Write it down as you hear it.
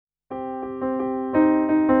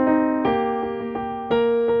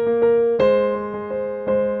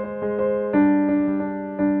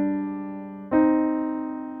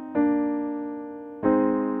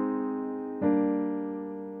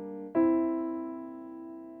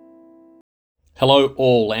Hello,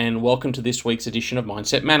 all, and welcome to this week's edition of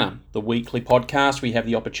Mindset Manna, the weekly podcast where you have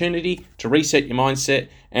the opportunity to reset your mindset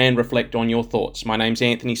and reflect on your thoughts. My name's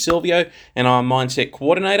Anthony Silvio, and I'm a Mindset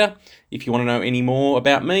Coordinator. If you want to know any more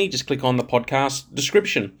about me, just click on the podcast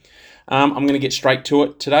description. I'm going to get straight to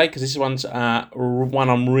it today because this one's one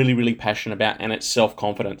I'm really passionate about, and it's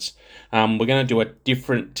self-confidence. We're going to do a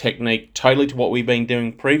different technique totally to what we've been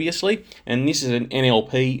doing previously, and this is an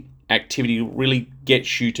NLP activity really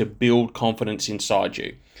gets you to build confidence inside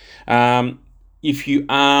you. If you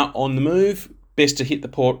are on the move, best to hit the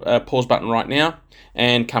pause button right now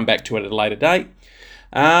and come back to it at a later date.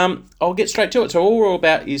 I'll get straight to it. So all we're all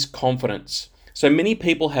about is confidence. So many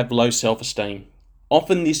people have low self-esteem.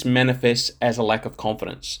 Often this manifests as a lack of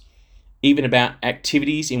confidence, even about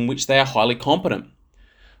activities in which they are highly competent.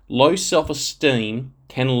 Low self-esteem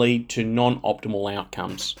can lead to non-optimal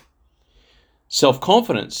outcomes.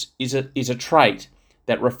 Self-confidence is a trait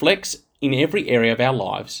that reflects in every area of our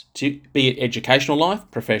lives, be it educational life,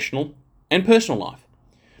 professional, and personal life.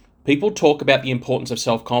 People talk about the importance of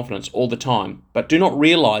self-confidence all the time, but do not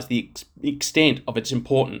realize the extent of its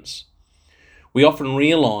importance. We often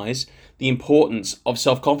realize the importance of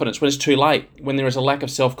self-confidence when it's too late, when there is a lack of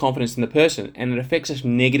self-confidence in the person, and it affects us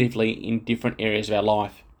negatively in different areas of our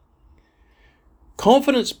life.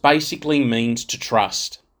 Confidence basically means to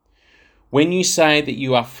trust. When you say that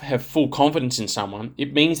you have full confidence in someone,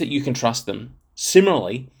 it means that you can trust them.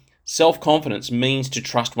 Similarly, self-confidence means to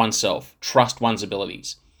trust oneself, trust one's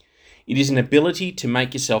abilities. It is an ability to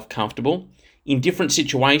make yourself comfortable in different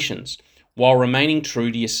situations while remaining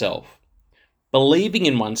true to yourself, believing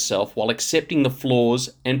in oneself while accepting the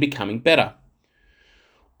flaws and becoming better.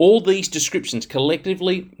 All these descriptions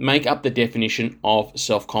collectively make up the definition of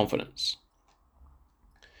self-confidence.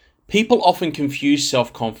 People often confuse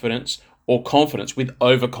self-confidence or confidence with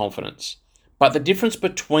overconfidence, but the difference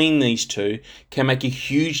between these two can make a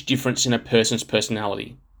huge difference in a person's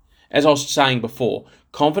personality. As I was saying before,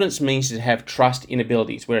 confidence means to have trust in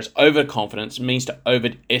abilities, whereas overconfidence means to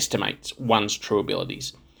overestimate one's true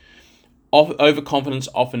abilities. Overconfidence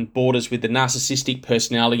often borders with the narcissistic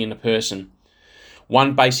personality in a person.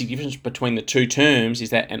 One basic difference between the two terms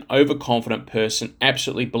is that an overconfident person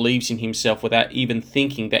absolutely believes in himself without even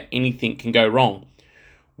thinking that anything can go wrong,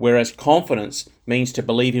 whereas confidence means to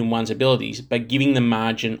believe in one's abilities but giving the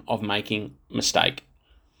margin of making a mistake.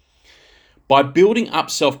 By building up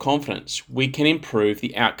self-confidence, we can improve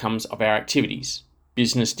the outcomes of our activities,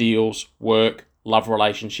 business deals, work, love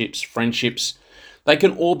relationships, friendships. They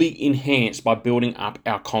can all be enhanced by building up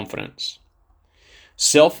our confidence.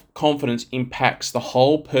 Self-confidence impacts the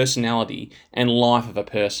whole personality and life of a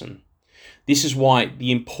person. This is why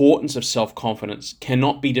the importance of self-confidence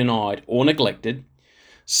cannot be denied or neglected.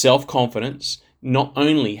 Self-confidence not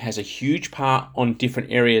only has a huge part on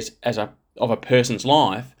different areas of a person's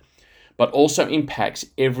life, but also impacts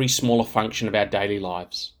every smaller function of our daily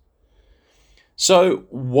lives. So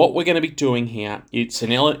what we're going to be doing here, it's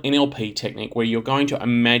an NLP technique where you're going to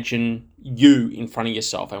imagine you in front of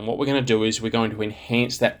yourself. And what we're going to do is we're going to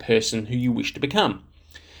enhance that person who you wish to become.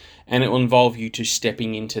 And it will involve you to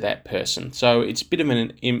stepping into that person. So it's a bit of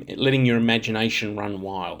letting your imagination run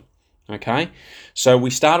wild. Okay, so we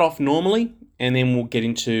start off normally and then we'll get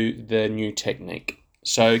into the new technique.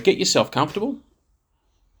 So get yourself comfortable,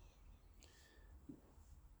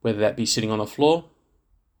 whether that be sitting on the floor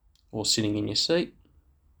or sitting in your seat,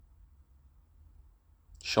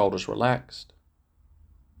 shoulders relaxed,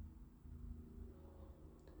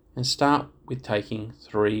 and start with taking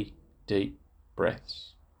 3 deep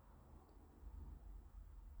breaths.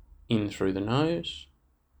 In through the nose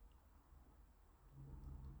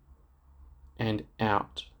and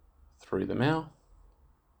out through the mouth.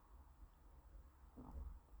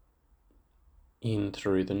 In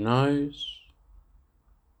through the nose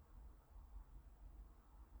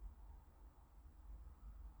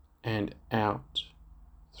and out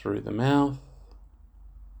through the mouth.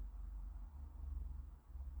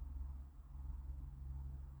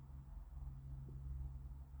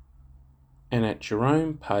 And at your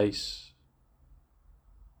own pace,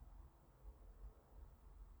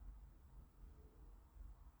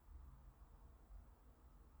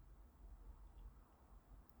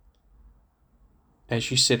 as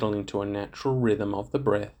you settle into a natural rhythm of the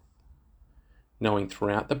breath, knowing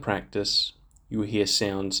throughout the practice you will hear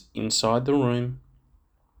sounds inside the room,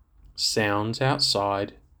 sounds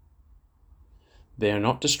outside. They are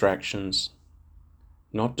not distractions,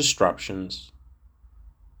 not disruptions,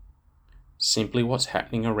 simply what's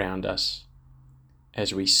happening around us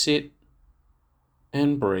as we sit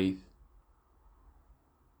and breathe.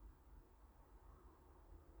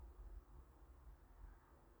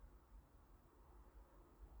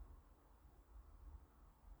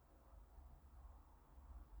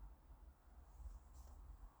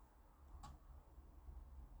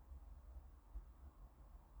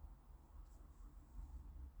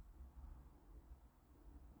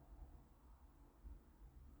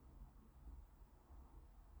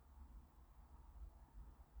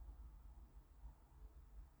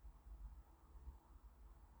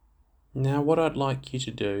 Now what I'd like you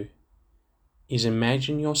to do is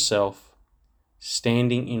imagine yourself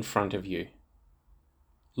standing in front of you,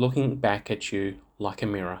 looking back at you like a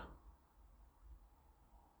mirror.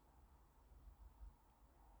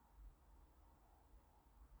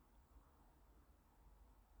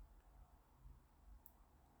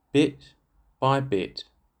 Bit by bit,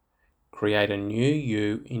 create a new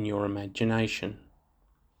you in your imagination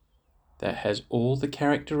that has all the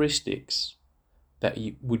characteristics that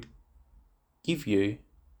would give you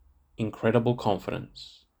incredible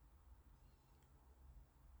confidence.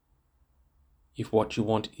 If what you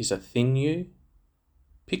want is a thin you,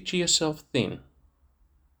 picture yourself thin.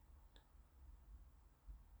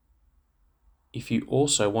 If you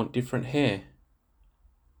also want different hair,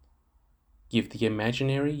 give the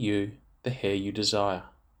imaginary you the hair you desire.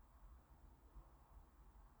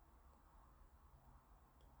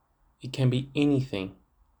 It can be anything,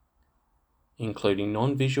 including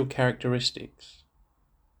non-visual characteristics.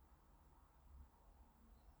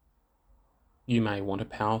 You may want a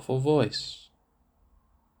powerful voice,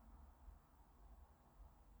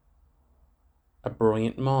 a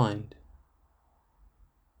brilliant mind,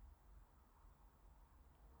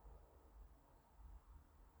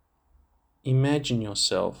 imagine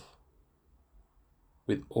yourself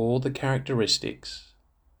with all the characteristics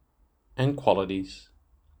and qualities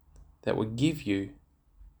that would give you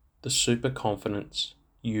the super confidence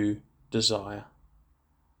you desire.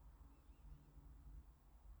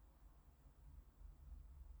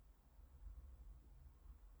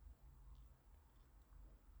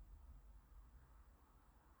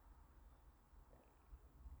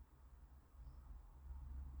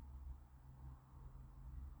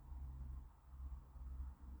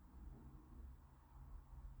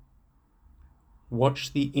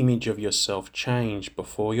 Watch the image of yourself change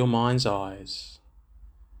before your mind's eyes.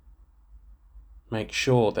 Make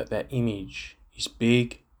sure that that image is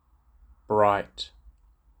big, bright,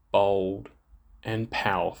 bold, and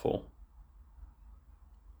powerful.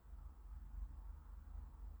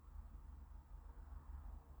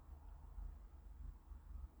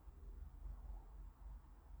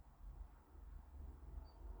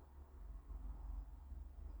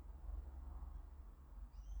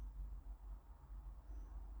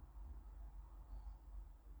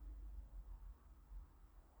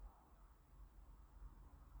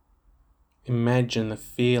 Imagine the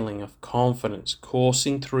feeling of confidence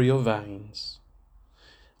coursing through your veins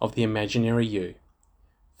of the imaginary you.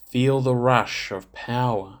 Feel the rush of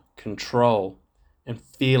power, control, and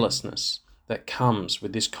fearlessness that comes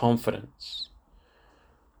with this confidence.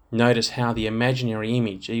 Notice how the imaginary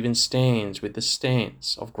image even stands with the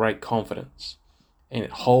stance of great confidence, and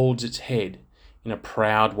it holds its head in a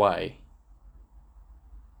proud way.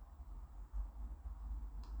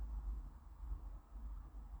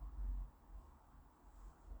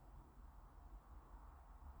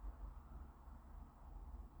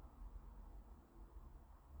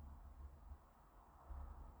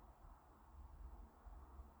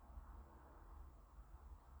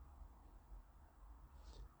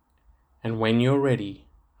 And when you're ready,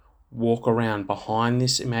 walk around behind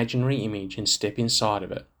this imaginary image and step inside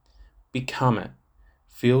of it. Become it.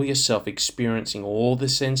 Feel yourself experiencing all the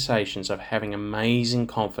sensations of having amazing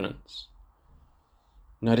confidence.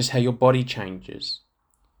 Notice how your body changes.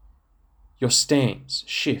 Your stance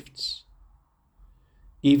shifts.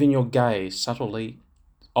 Even your gaze subtly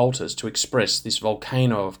alters to express this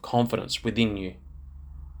volcano of confidence within you.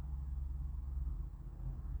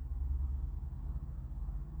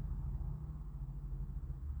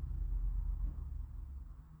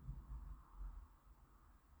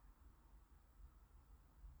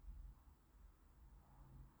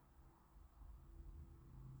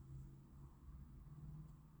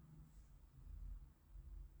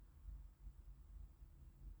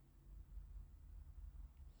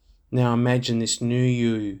 Now imagine this new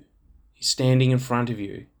you is standing in front of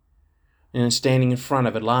you, and standing in front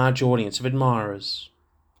of a large audience of admirers.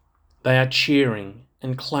 They are cheering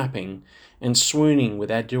and clapping and swooning with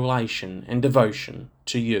adulation and devotion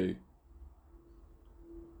to you.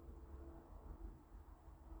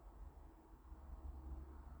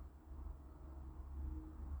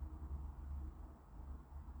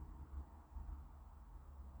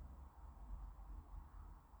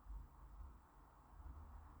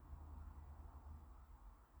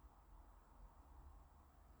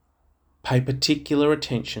 Pay particular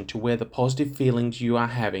attention to where the positive feelings you are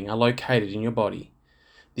having are located in your body.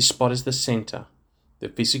 This spot is the center, the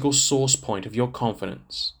physical source point of your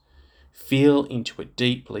confidence. Feel into it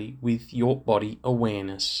deeply with your body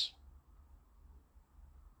awareness.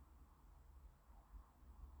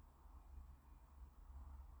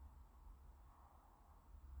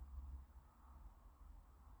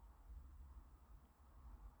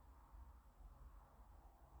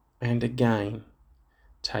 And again,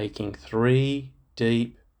 taking 3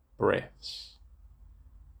 deep breaths.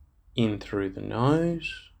 In through the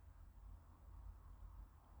nose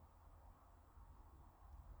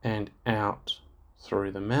and out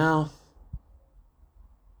through the mouth.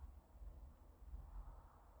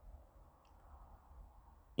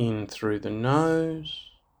 In through the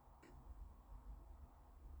nose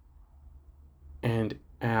and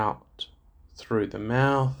out through the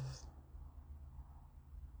mouth.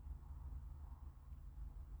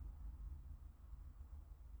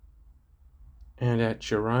 And at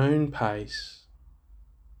your own pace,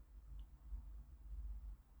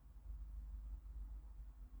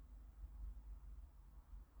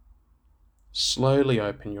 slowly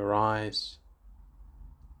open your eyes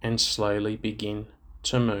and slowly begin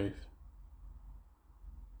to move.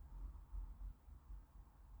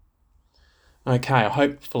 Okay,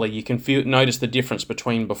 hopefully you can notice the difference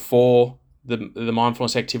between before the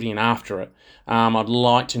mindfulness activity and after it. I'd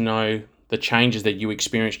like to know the changes that you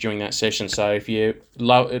experienced during that session. So if you're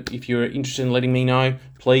interested in letting me know,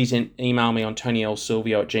 please email me on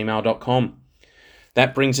tonylsilvio@gmail.com.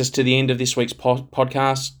 That brings us to the end of this week's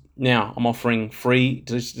podcast. Now, I'm offering free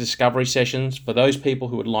discovery sessions for those people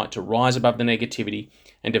who would like to rise above the negativity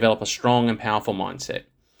and develop a strong and powerful mindset.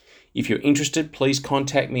 If you're interested, please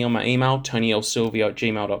contact me on my email,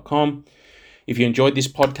 tonylsilvio@gmail.com. If you enjoyed this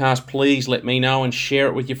podcast, please let me know and share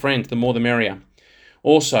it with your friends. The more the merrier.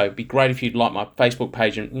 Also, it'd be great if you'd like my Facebook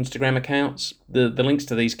page and Instagram accounts. The links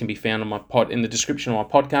to these can be found on in the description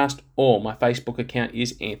of my podcast, or my Facebook account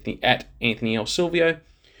is Anthony L. Silvio,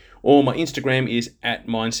 or my Instagram is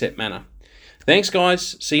 @MindsetManor. Thanks,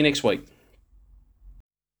 guys. See you next week.